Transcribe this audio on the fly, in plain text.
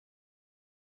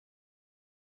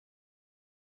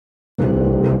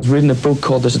I've written a book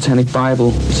called The Satanic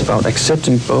Bible. It's about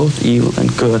accepting both evil and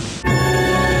good.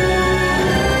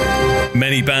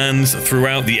 Many bands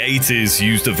throughout the 80s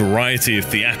used a variety of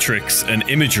theatrics and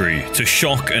imagery to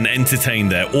shock and entertain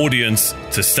their audience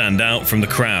to stand out from the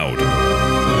crowd.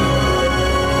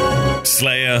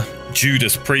 Slayer,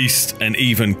 Judas Priest, and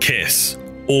even Kiss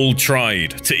all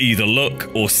tried to either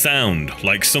look or sound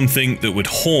like something that would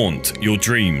haunt your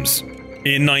dreams.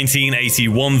 In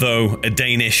 1981, though, a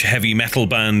Danish heavy metal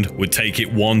band would take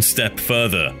it one step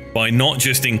further by not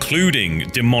just including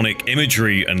demonic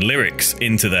imagery and lyrics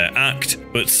into their act,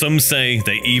 but some say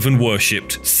they even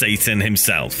worshipped Satan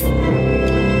himself.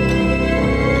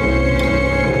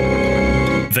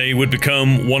 They would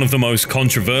become one of the most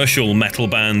controversial metal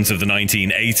bands of the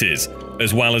 1980s,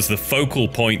 as well as the focal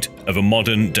point of a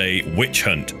modern-day witch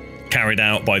hunt carried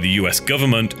out by the US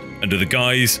government under the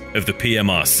guise of the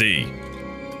PMRC.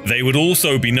 They would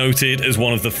also be noted as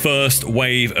one of the first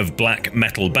wave of black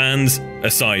metal bands,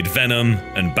 aside Venom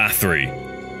and Bathory,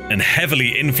 and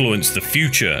heavily influenced the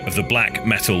future of the black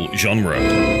metal genre.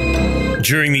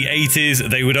 During the 80s,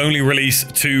 they would only release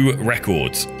 2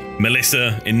 records,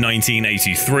 Melissa in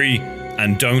 1983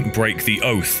 and Don't Break the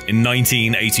Oath in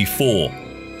 1984,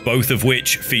 both of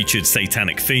which featured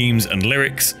satanic themes and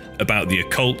lyrics about the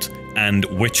occult and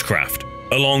witchcraft,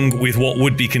 along with what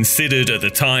would be considered at the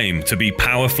time to be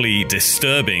powerfully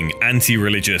disturbing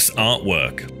anti-religious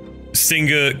artwork.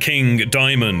 Singer King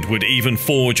Diamond would even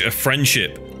forge a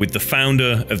friendship with the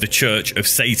founder of the Church of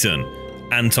Satan,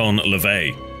 Anton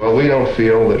LaVey. Well, we don't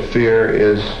feel that fear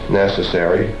is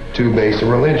necessary to base a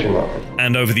religion on.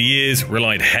 And over the years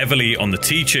relied heavily on the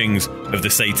teachings of the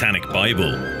Satanic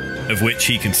Bible, of which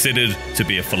he considered to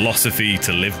be a philosophy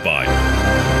to live by.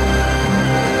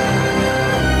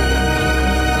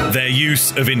 Their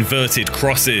use of inverted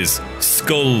crosses,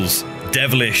 skulls,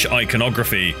 devilish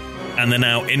iconography, and the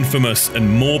now infamous and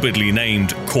morbidly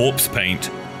named corpse paint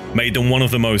made them one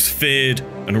of the most feared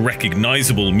and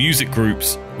recognizable music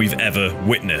groups we've ever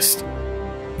witnessed.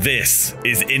 This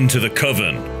is Into the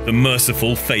Coven, the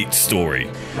Mercyful Fate story.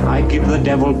 I give the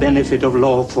devil benefit of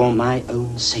law for my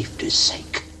own safety's sake.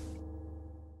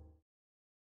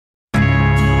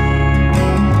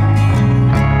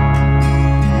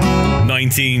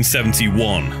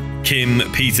 1971, Kim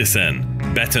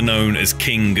Petersen, better known as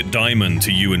King Diamond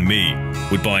to you and me,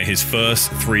 would buy his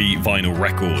first 3 vinyl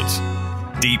records: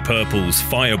 Deep Purple's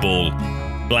Fireball,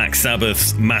 Black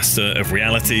Sabbath's Master of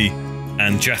Reality,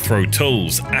 and Jethro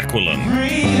Tull's Aqualung.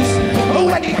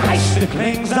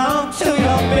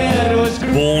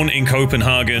 Born in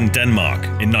Copenhagen, Denmark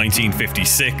in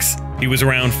 1956, he was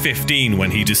around 15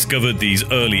 when he discovered these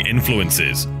early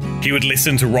influences. He would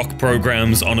listen to rock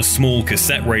programs on a small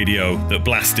cassette radio that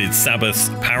blasted Sabbath's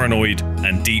Paranoid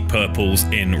and Deep Purple's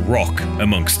In Rock,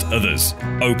 amongst others,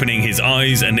 opening his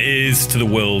eyes and ears to the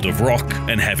world of rock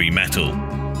and heavy metal.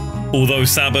 Although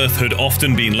Sabbath had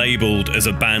often been labelled as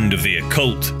a band of the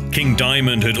occult, King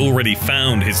Diamond had already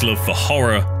found his love for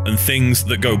horror and things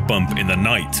that go bump in the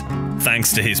night,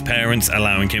 thanks to his parents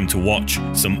allowing him to watch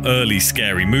some early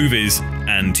scary movies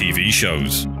and TV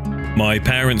shows. My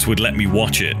parents would let me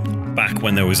watch it, back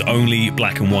when there was only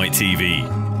black and white TV,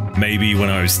 maybe when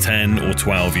I was 10 or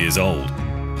 12 years old.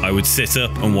 I would sit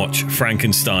up and watch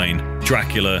Frankenstein,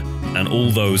 Dracula, and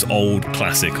all those old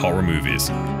classic horror movies.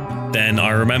 Then I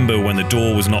remember when the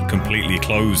door was not completely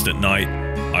closed at night,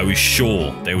 I was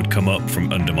sure they would come up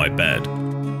from under my bed.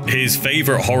 His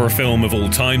favourite horror film of all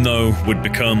time, though, would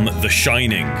become The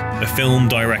Shining, a film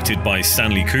directed by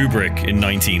Stanley Kubrick in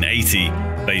 1980,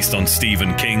 based on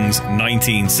Stephen King's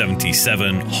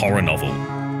 1977 horror novel.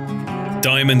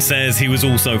 Diamond says he was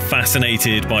also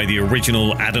fascinated by the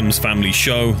original Addams Family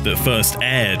show that first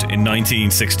aired in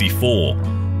 1964,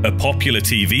 a popular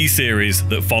TV series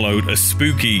that followed a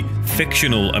spooky,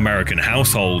 fictional American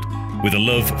household with a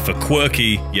love for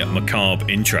quirky yet macabre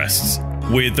interests,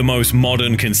 with the most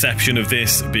modern conception of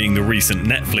this being the recent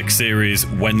Netflix series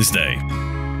Wednesday.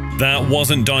 That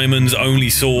wasn't Diamond's only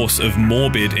source of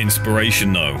morbid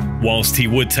inspiration though. Whilst he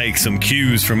would take some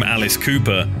cues from Alice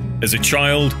Cooper, as a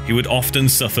child he would often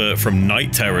suffer from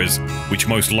night terrors, which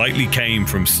most likely came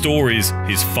from stories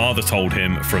his father told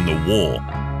him from the war.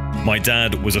 My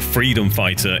dad was a freedom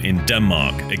fighter in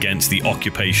Denmark against the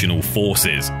occupational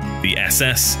forces, the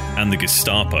SS and the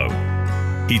Gestapo.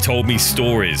 He told me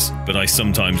stories, but I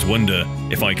sometimes wonder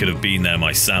if I could have been there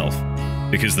myself,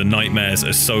 because the nightmares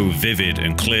are so vivid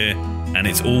and clear, and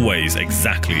it's always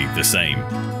exactly the same.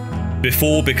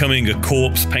 Before becoming a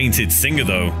corpse-painted singer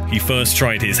though, he first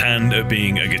tried his hand at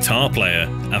being a guitar player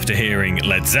after hearing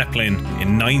Led Zeppelin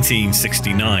in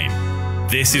 1969.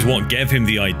 This is what gave him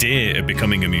the idea of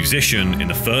becoming a musician in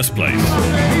the first place.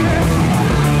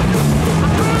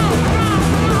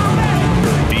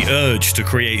 The urge to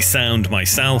create sound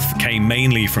myself came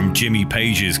mainly from Jimmy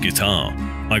Page's guitar.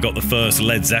 I got the first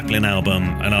Led Zeppelin album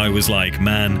and I was like,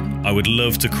 man, I would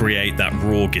love to create that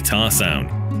raw guitar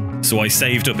sound. So I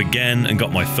saved up again and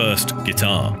got my first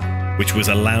guitar, which was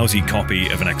a lousy copy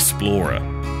of an Explorer.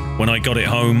 When I got it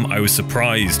home, I was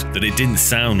surprised that it didn't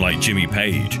sound like Jimmy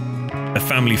Page. A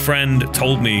family friend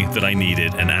told me that I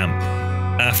needed an amp.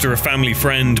 After a family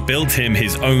friend built him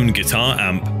his own guitar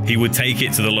amp, he would take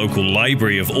it to the local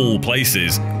library of all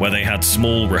places, where they had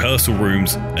small rehearsal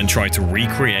rooms, and try to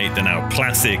recreate the now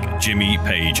classic Jimmy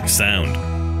Page sound,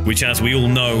 which, as we all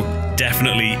know,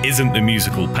 definitely isn't the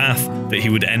musical path that he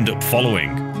would end up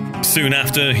following. Soon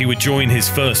after, he would join his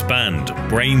first band,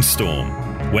 Brainstorm,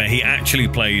 where he actually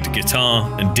played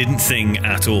guitar and didn't sing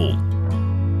at all.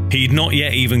 He'd not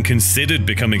yet even considered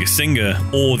becoming a singer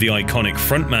or the iconic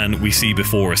frontman we see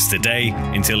before us today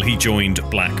until he joined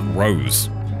Black Ruzz.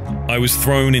 I was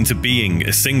thrown into being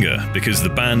a singer because the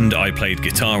band I played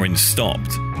guitar in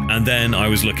stopped, and then I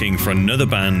was looking for another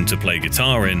band to play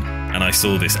guitar in, and I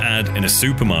saw this ad in a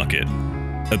supermarket.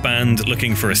 A band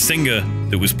looking for a singer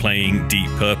that was playing Deep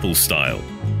Purple style.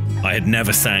 I had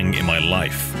never sang in my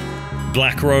life.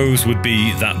 Black Ruzz would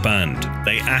be that band.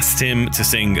 They asked him to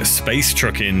sing Space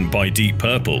Truckin' by Deep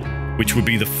Purple, which would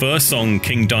be the first song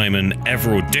King Diamond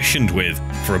ever auditioned with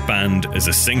for a band as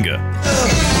a singer.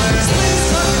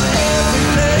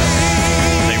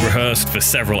 They rehearsed for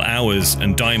several hours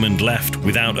and Diamond left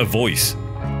without a voice.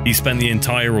 He spent the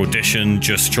entire audition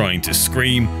just trying to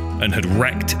scream and had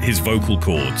wrecked his vocal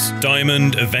cords.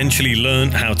 Diamond eventually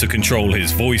learned how to control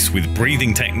his voice with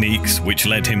breathing techniques, which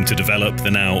led him to develop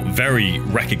the now very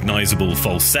recognizable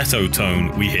falsetto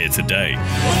tone we hear today.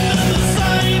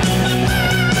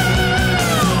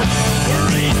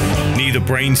 Neither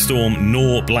Brainstorm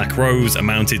nor Black Ruzz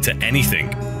amounted to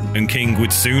anything, and King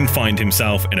would soon find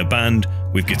himself in a band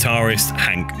with guitarist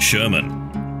Hank Sherman.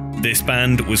 This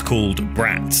band was called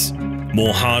Brats,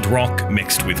 more hard rock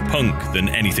mixed with punk than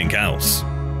anything else.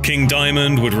 King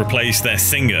Diamond would replace their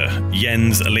singer,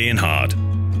 Jens Leonhard,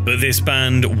 but this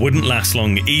band wouldn't last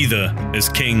long either, as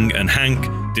King and Hank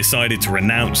decided to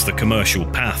renounce the commercial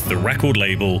path the record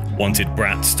label wanted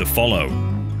Brats to follow,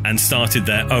 and started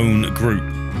their own group.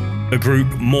 A group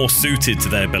more suited to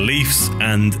their beliefs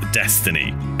and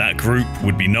destiny. That group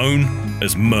would be known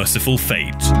as Mercyful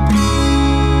Fate.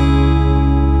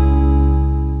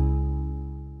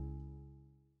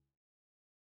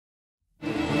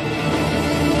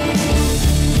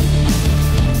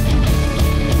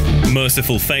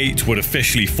 Mercyful Fate would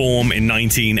officially form in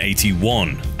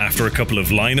 1981. After a couple of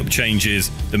lineup changes,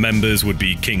 the members would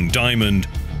be King Diamond,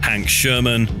 Hank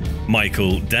Sherman,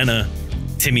 Michael Denner,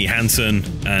 Timi Hansen,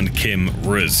 and Kim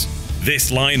Ruzz.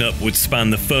 This lineup would span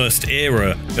the first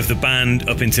era of the band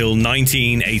up until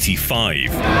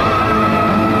 1985.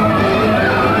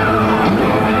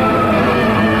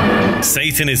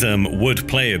 Satanism would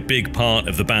play a big part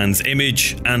of the band's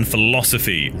image and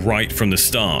philosophy right from the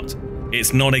start.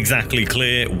 It's not exactly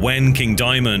clear when King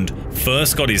Diamond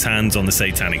first got his hands on the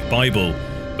Satanic Bible,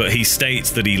 but he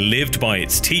states that he lived by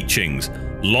its teachings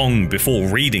long before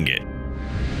reading it.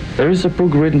 There is a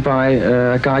book written by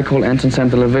a guy called Anton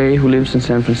LaVey who lives in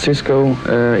San Francisco.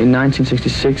 In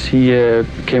 1966 he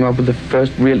came up with the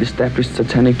first real established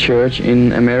satanic church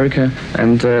in America,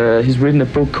 and he's written a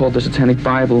book called the Satanic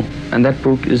Bible, and that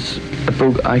book is a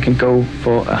book I can go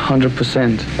for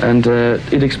 100%. And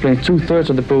it explains 2/3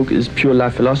 of the book is pure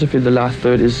life philosophy, the last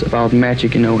third is about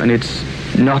magic, you know, and it's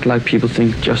not like people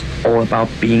think just all about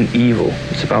being evil.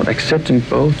 It's about accepting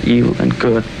both evil and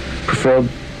good,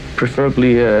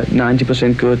 preferably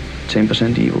 90% good,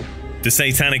 10% evil. The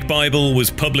Satanic Bible was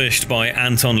published by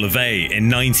Anton LaVey in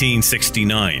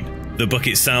 1969. The book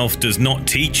itself does not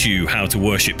teach you how to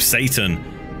worship Satan.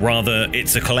 Rather,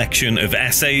 it's a collection of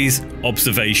essays,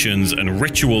 observations, and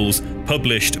rituals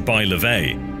published by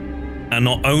LaVey. And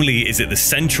not only is it the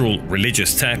central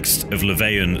religious text of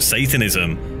LaVeyan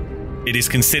Satanism, it is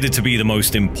considered to be the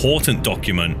most important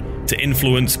document to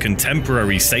influence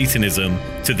contemporary Satanism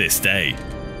to this day.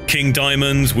 King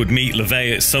Diamond would meet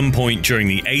LaVey at some point during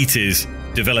the 80s,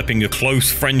 developing a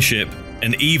close friendship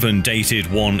and even dated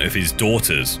one of his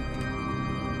daughters.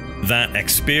 That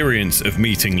experience of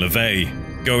meeting LaVey,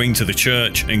 going to the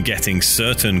church and getting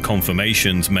certain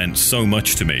confirmations meant so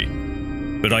much to me.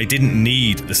 But I didn't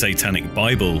need the Satanic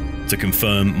Bible to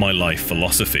confirm my life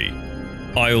philosophy.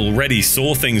 I already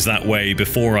saw things that way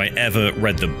before I ever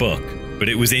read the book, but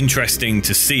it was interesting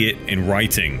to see it in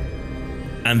writing.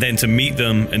 and then to meet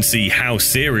them and see how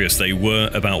serious they were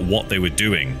about what they were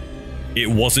doing. It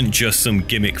wasn't just some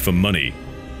gimmick for money.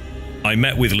 I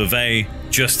met with 𝐕e,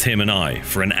 just him and I,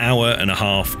 for an hour and a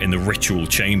half in the ritual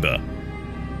chamber.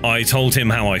 I told him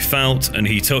how I felt, and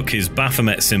he took his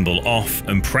Baphomet symbol off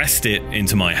and pressed it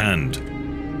into my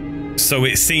hand. So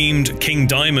it seemed King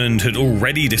Diamond had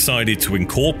already decided to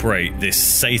incorporate this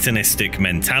satanistic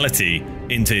mentality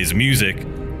into his music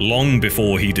long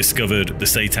before he discovered the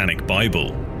Satanic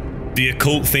Bible. The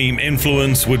occult theme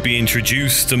influence would be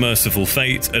introduced to Mercyful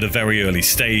Fate at a very early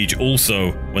stage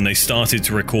also, when they started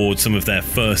to record some of their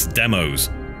first demos,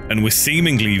 and were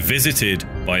seemingly visited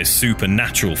by a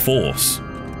supernatural force.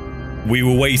 We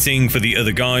were waiting for the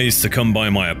other guys to come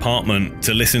by my apartment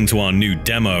to listen to our new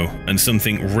demo, and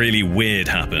something really weird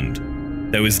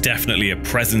happened. There was definitely a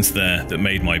presence there that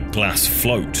made my glass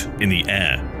float in the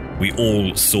air. We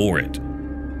all saw it.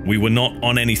 We were not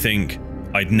on anything.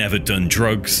 I'd never done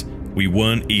drugs. We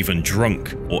weren't even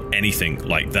drunk or anything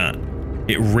like that.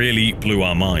 It really blew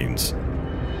our minds.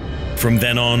 From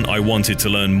then on, I wanted to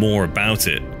learn more about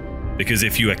it, because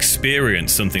if you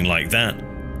experience something like that,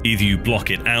 either you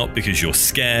block it out because you're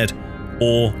scared,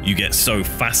 or you get so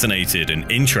fascinated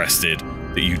and interested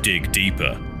that you dig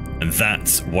deeper. And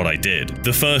that's what I did.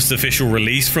 The first official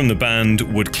release from the band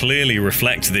would clearly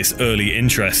reflect this early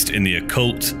interest in the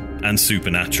occult and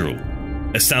supernatural.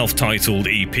 A self-titled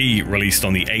EP released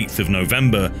on the 8th of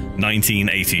November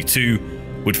 1982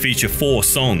 would feature 4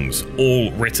 songs,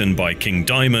 all written by King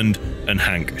Diamond and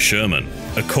Hank Sherman.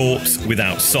 A Corpse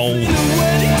Without Soul,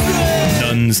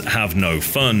 Nuns Have No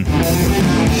Fun,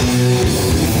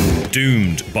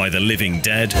 Doomed by the Living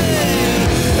Dead,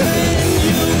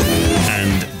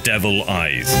 and Devil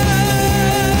Eyes.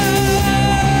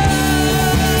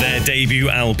 Their debut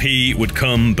LP would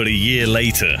come but a year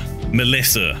later.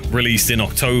 Melissa, released in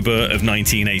October of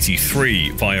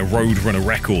 1983 via Roadrunner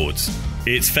Records.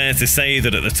 It's fair to say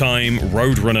that at the time,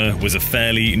 Roadrunner was a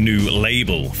fairly new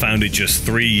label, founded just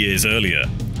 3 years earlier.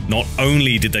 Not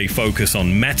only did they focus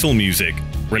on metal music,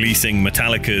 releasing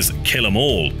Metallica's Kill 'Em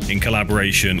All in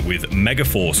collaboration with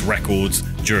Megaforce Records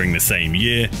during the same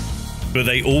year, but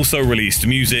they also released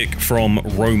music from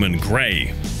Roman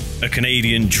Grey, a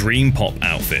Canadian dream pop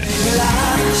outfit.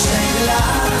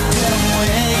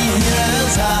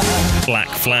 Black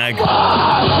Flag,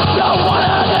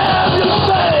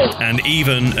 and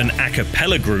even an a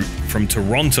cappella group from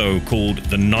Toronto called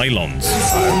the Nylons.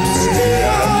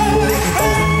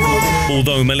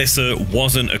 Although Melissa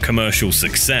wasn't a commercial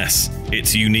success,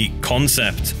 its unique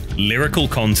concept, lyrical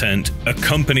content,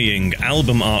 accompanying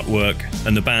album artwork,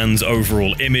 and the band's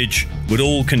overall image would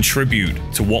all contribute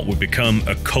to what would become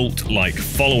a cult-like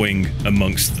following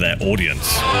amongst their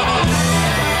audience.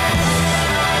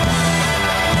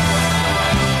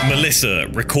 Melissa,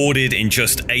 recorded in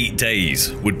just 8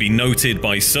 days, would be noted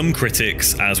by some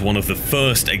critics as one of the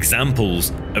first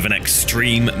examples of an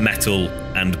extreme metal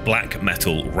and black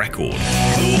metal record.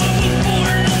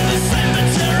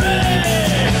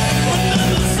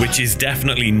 Which is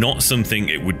definitely not something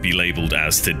it would be labeled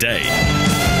as today.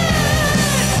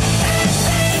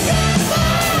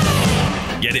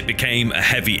 Yet it became a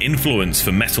heavy influence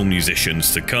for metal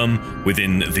musicians to come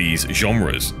within these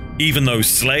genres. Even though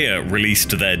Slayer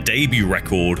released their debut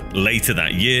record later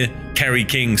that year, Kerry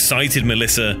King cited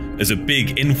Melissa as a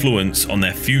big influence on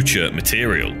their future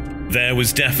material. There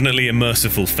was definitely a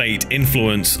Mercyful Fate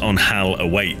influence on Hell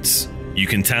Awaits. You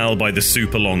can tell by the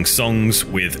super long songs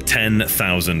with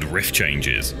 10,000 riff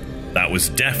changes. That was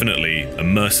definitely a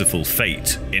Mercyful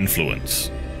Fate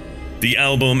influence. The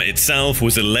album itself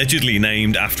was allegedly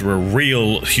named after a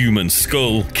real human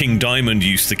skull King Diamond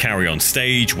used to carry on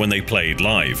stage when they played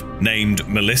live, named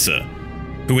Melissa,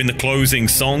 who in the closing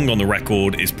song on the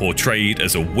record is portrayed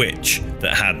as a witch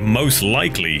that had most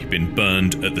likely been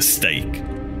burned at the stake.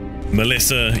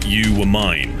 Melissa, you were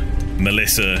mine.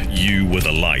 Melissa, you were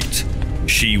the light.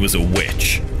 She was a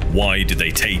witch. Why did they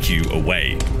take you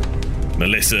away?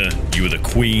 Melissa, you were the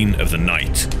queen of the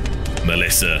night.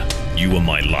 Melissa, you were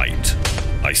my light.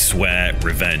 I swear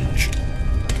revenge.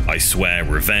 I swear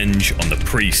revenge on the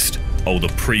priest. Oh, the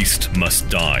priest must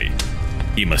die.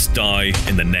 He must die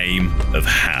in the name of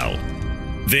hell.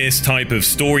 This type of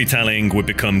storytelling would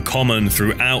become common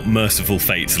throughout Mercyful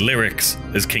Fate's lyrics,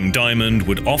 as King Diamond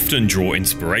would often draw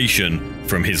inspiration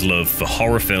from his love for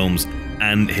horror films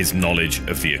and his knowledge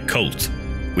of the occult,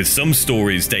 with some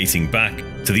stories dating back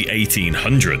to the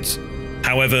 1800s.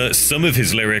 However, some of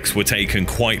his lyrics were taken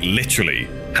quite literally,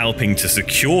 helping to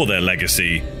secure their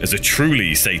legacy as a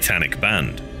truly satanic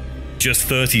band. Just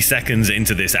 30 seconds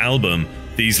into this album,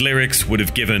 these lyrics would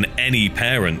have given any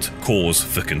parent cause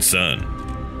for concern.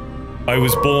 I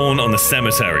was born on the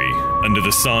cemetery under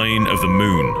the sign of the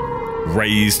moon,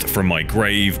 raised from my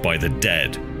grave by the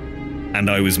dead, and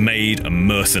I was made a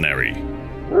mercenary.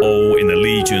 Oh, in the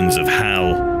legions of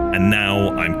hell, and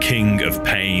now I'm king of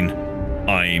pain.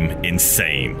 I'm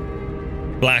insane.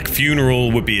 Black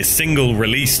Funeral would be a single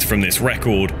released from this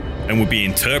record and would be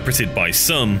interpreted by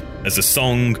some as a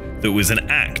song that was an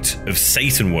act of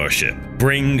Satan worship.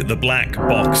 Bring the black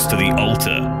box to the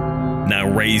altar. Now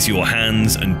raise your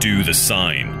hands and do the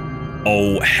sign.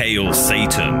 Oh, hail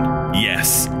Satan.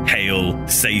 Yes, hail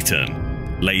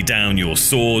Satan. Lay down your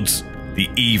swords, the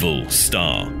evil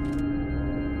star.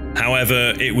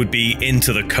 However, it would be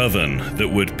Into the Coven that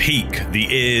would pique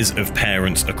the ears of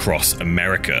parents across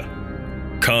America.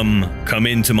 Come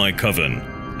into my coven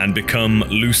and become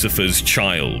Lucifer's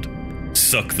child.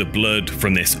 Suck the blood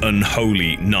from this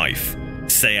unholy knife.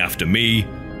 Say after me,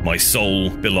 my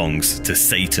soul belongs to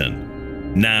Satan.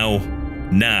 Now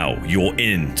you're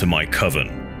into my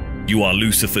coven. You are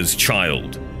Lucifer's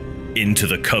child. Into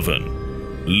the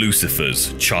coven.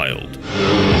 Lucifer's child.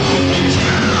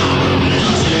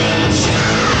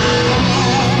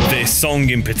 This song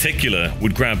in particular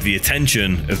would grab the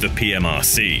attention of the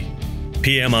PMRC.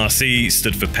 PMRC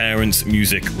stood for Parents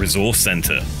Music Resource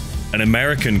Center, an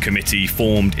American committee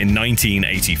formed in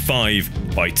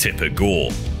 1985 by Tipper Gore,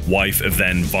 wife of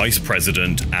then Vice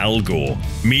President Al Gore.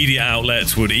 Media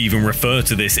outlets would even refer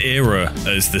to this era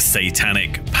as the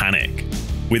Satanic Panic,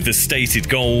 with the stated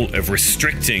goal of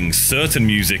restricting certain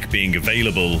music being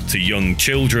available to young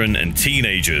children and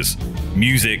teenagers,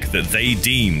 music that they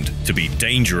deemed to be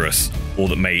dangerous or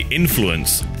that may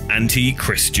influence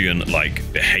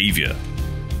anti-Christian-like behavior.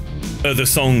 Other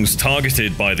songs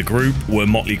targeted by the group were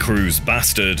Motley Crue's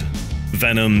Bastard,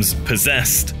 Venom's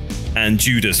Possessed, and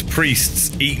Judas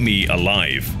Priest's Eat Me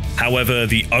Alive. However,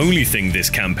 the only thing this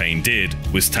campaign did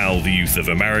was tell the youth of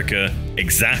America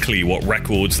exactly what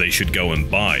records they should go and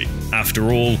buy.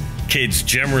 After all, kids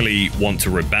generally want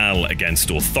to rebel against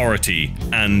authority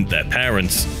and their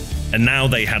parents, and now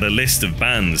they had a list of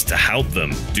bands to help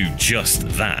them do just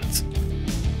that.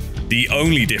 The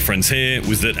only difference here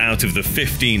was that out of the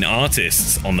 15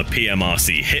 artists on the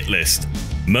PMRC hit list,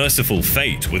 Mercyful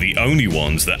Fate were the only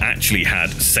ones that actually had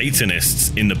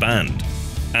Satanists in the band.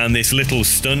 And this little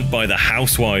stunt by the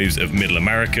housewives of Middle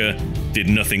America did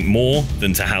nothing more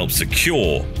than to help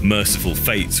secure Mercyful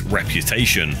Fate's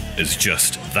reputation as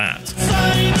just that.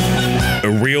 A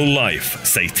real-life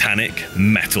satanic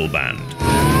metal band.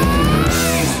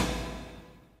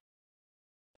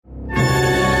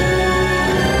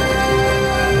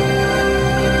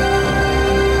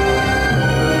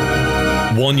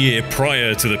 1 year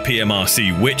prior to the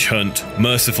PMRC witch hunt,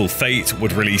 Mercyful Fate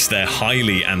would release their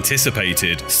highly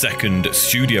anticipated second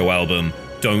studio album,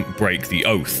 Don't Break the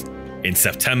Oath, in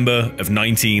September of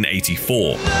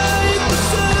 1984.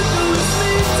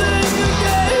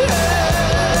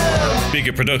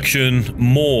 Bigger production,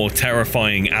 more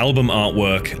terrifying album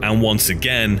artwork, and once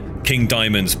again, King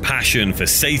Diamond's passion for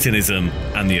Satanism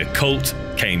and the occult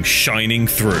came shining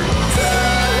through.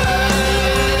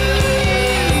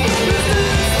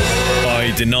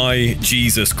 I deny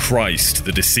Jesus Christ,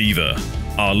 the deceiver,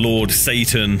 our Lord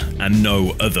Satan and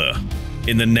no other.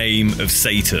 In the name of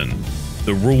Satan,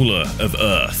 the ruler of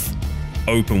earth,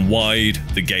 open wide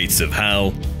the gates of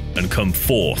hell and come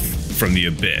forth from the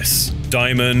abyss.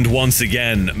 Diamond once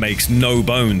again makes no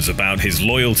bones about his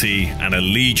loyalty and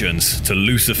allegiance to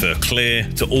Lucifer clear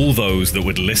to all those that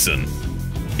would listen.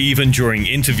 Even during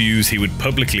interviews, he would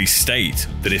publicly state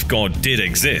that if God did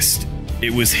exist,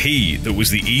 it was he that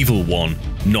was the evil one,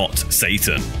 not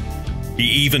Satan. He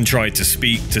even tried to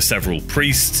speak to several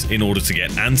priests in order to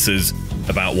get answers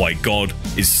about why God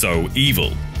is so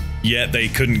evil. Yet they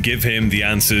couldn't give him the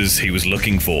answers he was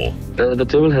looking for. The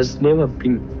devil has never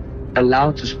been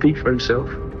allowed to speak for himself.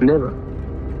 Never.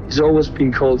 He's always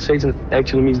been called Satan.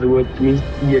 Actually means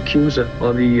the accuser,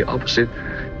 or the opposite.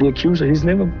 The accuser. He's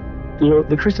never,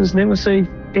 the Christians never say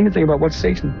anything about what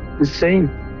Satan is saying.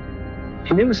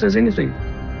 He never says anything.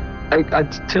 I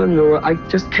tell him, I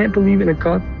just can't believe in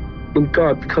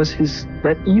God because he's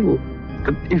that evil.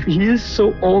 But if he is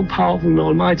so all-powerful and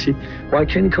almighty, why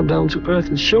can't he come down to earth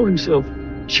and show himself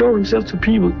to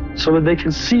people so that they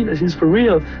can see that he's for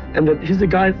real and that he's the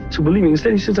guy to believe in?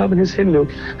 Instead, he sits up in his head and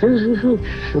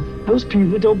those people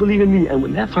that don't believe in me, and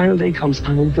when that final day comes,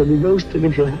 I'm going to roast them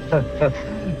in hell.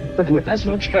 That's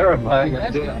not terrifying.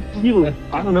 That's not evil.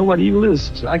 I don't know what evil is,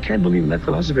 so I can't believe in that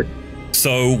philosophy.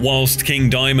 So, whilst King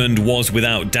Diamond was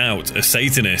without doubt a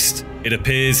Satanist, it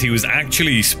appears he was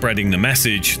actually spreading the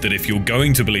message that if you're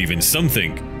going to believe in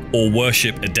something, or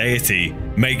worship a deity,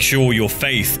 make sure your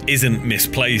faith isn't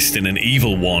misplaced in an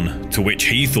evil one, to which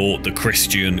he thought the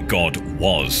Christian God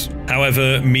was.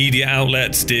 However, media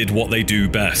outlets did what they do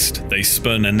best. They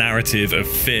spun a narrative of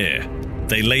fear.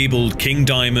 They labeled King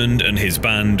Diamond and his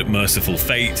band Mercyful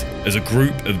Fate as a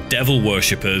group of devil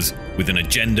worshippers with an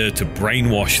agenda to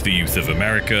brainwash the youth of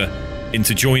America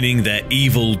into joining their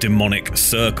evil demonic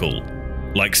circle,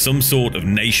 like some sort of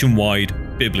nationwide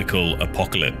biblical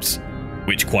apocalypse,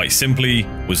 which quite simply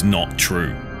was not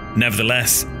true.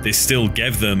 Nevertheless, this still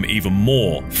gave them even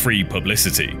more free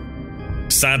publicity.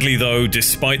 Sadly though,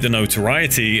 despite the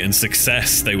notoriety and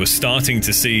success they were starting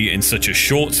to see in such a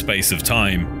short space of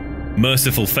time,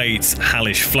 Mercyful Fate's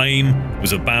hellish flame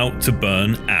was about to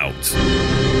burn out.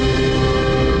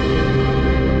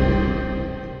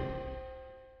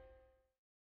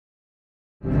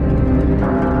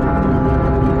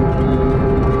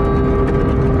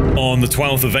 On the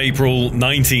 12th of April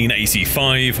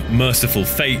 1985, Mercyful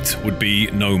Fate would be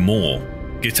no more.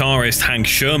 Guitarist Hank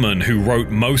Sherman, who wrote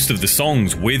most of the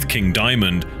songs with King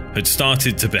Diamond, had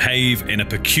started to behave in a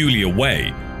peculiar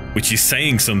way, which is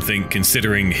saying something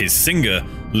considering his singer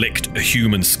licked a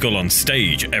human skull on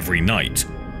stage every night.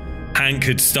 Hank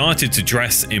had started to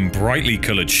dress in brightly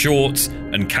coloured shorts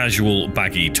and casual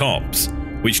baggy tops,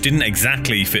 which didn't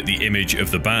exactly fit the image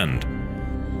of the band.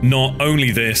 Not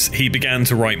only this, he began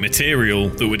to write material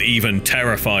that would even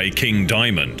terrify King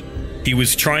Diamond. He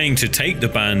was trying to take the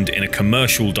band in a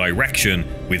commercial direction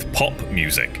with pop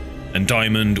music, and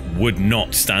Diamond would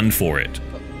not stand for it.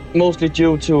 Mostly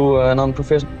due to an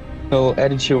unprofessional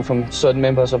attitude from certain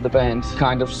members of the band,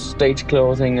 kind of stage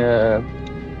clothing.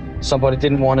 Somebody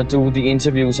didn't want to do the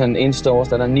interviews and installs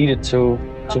that are needed to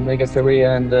make a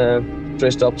career, and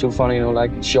dressed up too funny,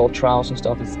 like short trousers and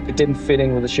stuff. It didn't fit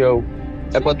in with the show.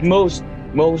 But most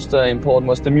important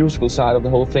was the musical side of the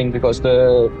whole thing, because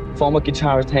the former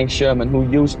guitarist Hank Sherman,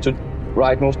 who used to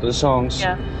write most of the songs,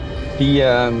 he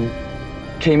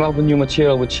came up with new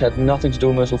material which had nothing to do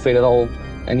with Mercyful Fate at all.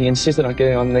 And he insisted on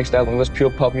getting on the next album. It was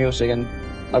pure pop music, and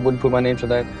I wouldn't put my name to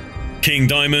that. King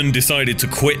Diamond decided to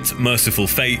quit Mercyful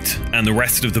Fate, and the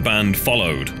rest of the band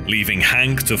followed, leaving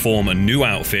Hank to form a new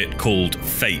outfit called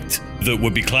Fate, that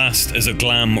would be classed as a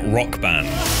glam rock band.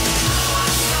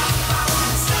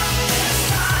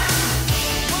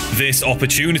 This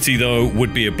opportunity, though,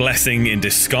 would be a blessing in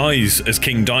disguise, as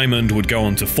King Diamond would go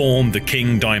on to form the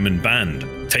King Diamond Band,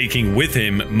 taking with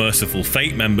him Mercyful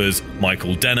Fate members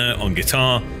Michael Denner on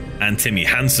guitar and Timi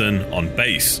Hansen on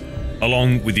bass,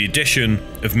 along with the addition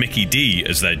of Mikkey Dee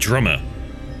as their drummer,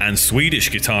 and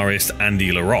Swedish guitarist Andy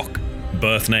LaRock,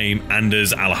 birth name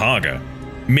Anders Alhaga.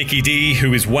 Mikkey Dee,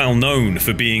 who is well known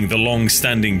for being the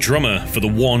long-standing drummer for the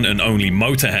one and only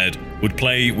Motorhead, would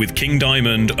play with King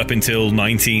Diamond up until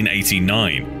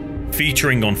 1989,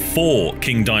 featuring on 4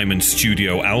 King Diamond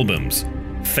studio albums: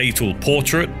 Fatal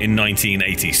Portrait in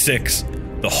 1986,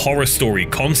 the horror story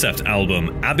concept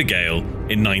album Abigail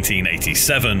in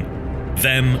 1987,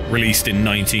 Them released in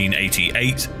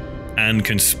 1988, and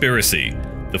Conspiracy,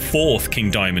 the 4th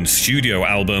King Diamond studio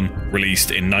album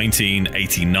released in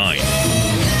 1989.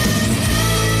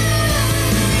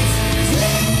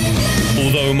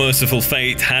 Although Mercyful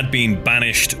Fate had been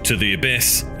banished to the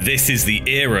abyss, this is the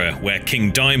era where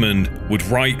King Diamond would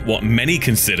write what many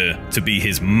consider to be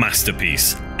his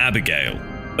masterpiece, Abigail.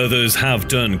 Others have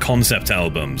done concept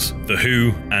albums, The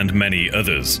Who and many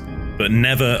others, but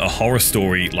never a horror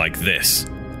story like this.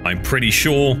 I'm pretty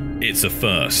sure it's a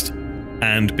first.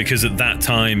 And because at that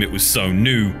time it was so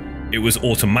new, it was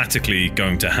automatically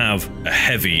going to have a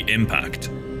heavy impact.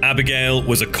 Abigail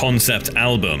was a concept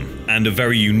album, and a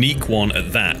very unique one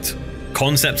at that.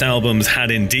 Concept albums had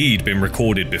indeed been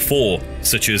recorded before,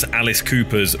 such as Alice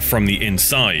Cooper's From the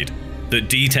Inside, that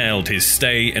detailed his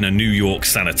stay in a New York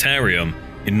sanitarium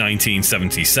in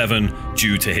 1977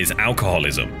 due to his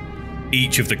alcoholism.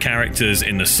 Each of the characters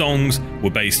in the songs were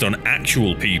based on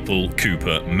actual people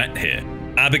Cooper met here.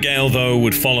 Abigail, though,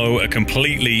 would follow a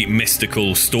completely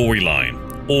mystical storyline,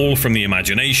 all from the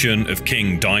imagination of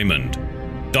King Diamond.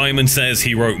 Diamond says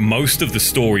he wrote most of the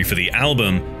story for the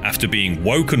album after being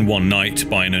woken one night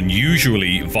by an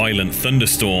unusually violent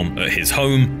thunderstorm at his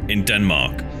home in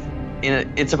Denmark.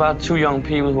 It's about 2 young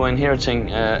people who are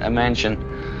inheriting a mansion,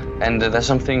 and there's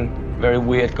something very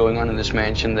weird going on in this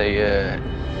mansion. They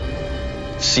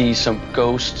see some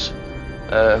ghosts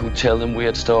who tell them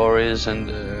weird stories, and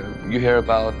you hear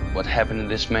about what happened in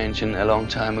this mansion a long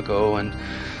time ago, and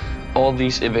all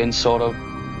these events sort of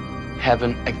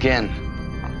happen again.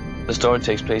 The story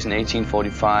takes place in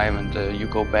 1845, and you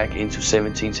go back into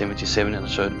 1777 at a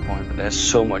certain point, but there's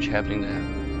so much happening there.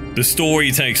 The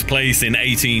story takes place in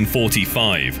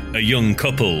 1845. A young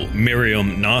couple,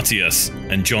 Miriam Nartius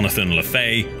and Jonathan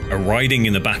LaFay, are riding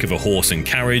in the back of a horse and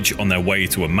carriage on their way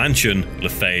to a mansion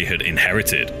LaFay had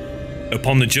inherited.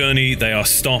 Upon the journey, they are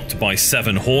stopped by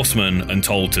 7 horsemen and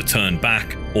told to turn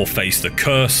back or face the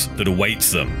curse that awaits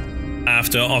them.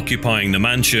 After occupying the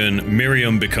mansion,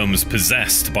 Miriam becomes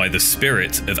possessed by the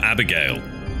spirit of Abigail,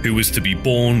 who was to be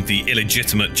born the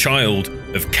illegitimate child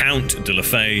of Count de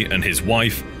LaFay and his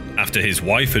wife after his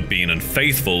wife had been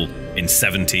unfaithful in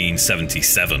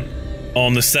 1777.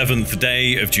 On the 7th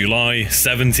day of July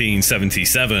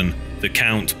 1777, the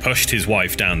Count pushed his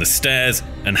wife down the stairs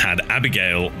and had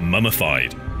Abigail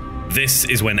mummified. This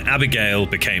is when Abigail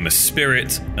became a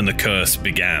spirit and the curse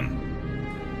began.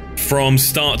 From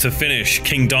start to finish,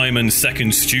 King Diamond's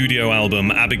second studio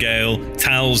album, Abigail,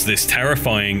 tells this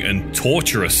terrifying and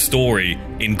torturous story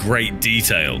in great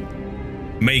detail,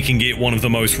 making it one of the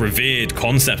most revered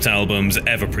concept albums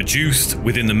ever produced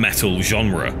within the metal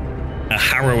genre. A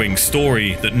harrowing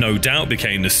story that no doubt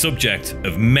became the subject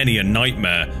of many a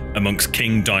nightmare amongst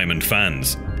King Diamond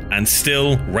fans, and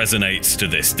still resonates to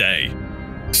this day.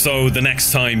 So the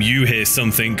next time you hear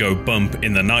something go bump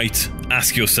in the night,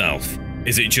 ask yourself,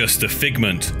 is it just a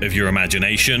figment of your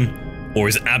imagination, or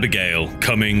is Abigail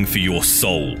coming for your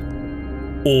soul?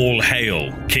 All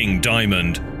hail King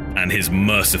Diamond and his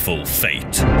merciful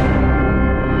fate.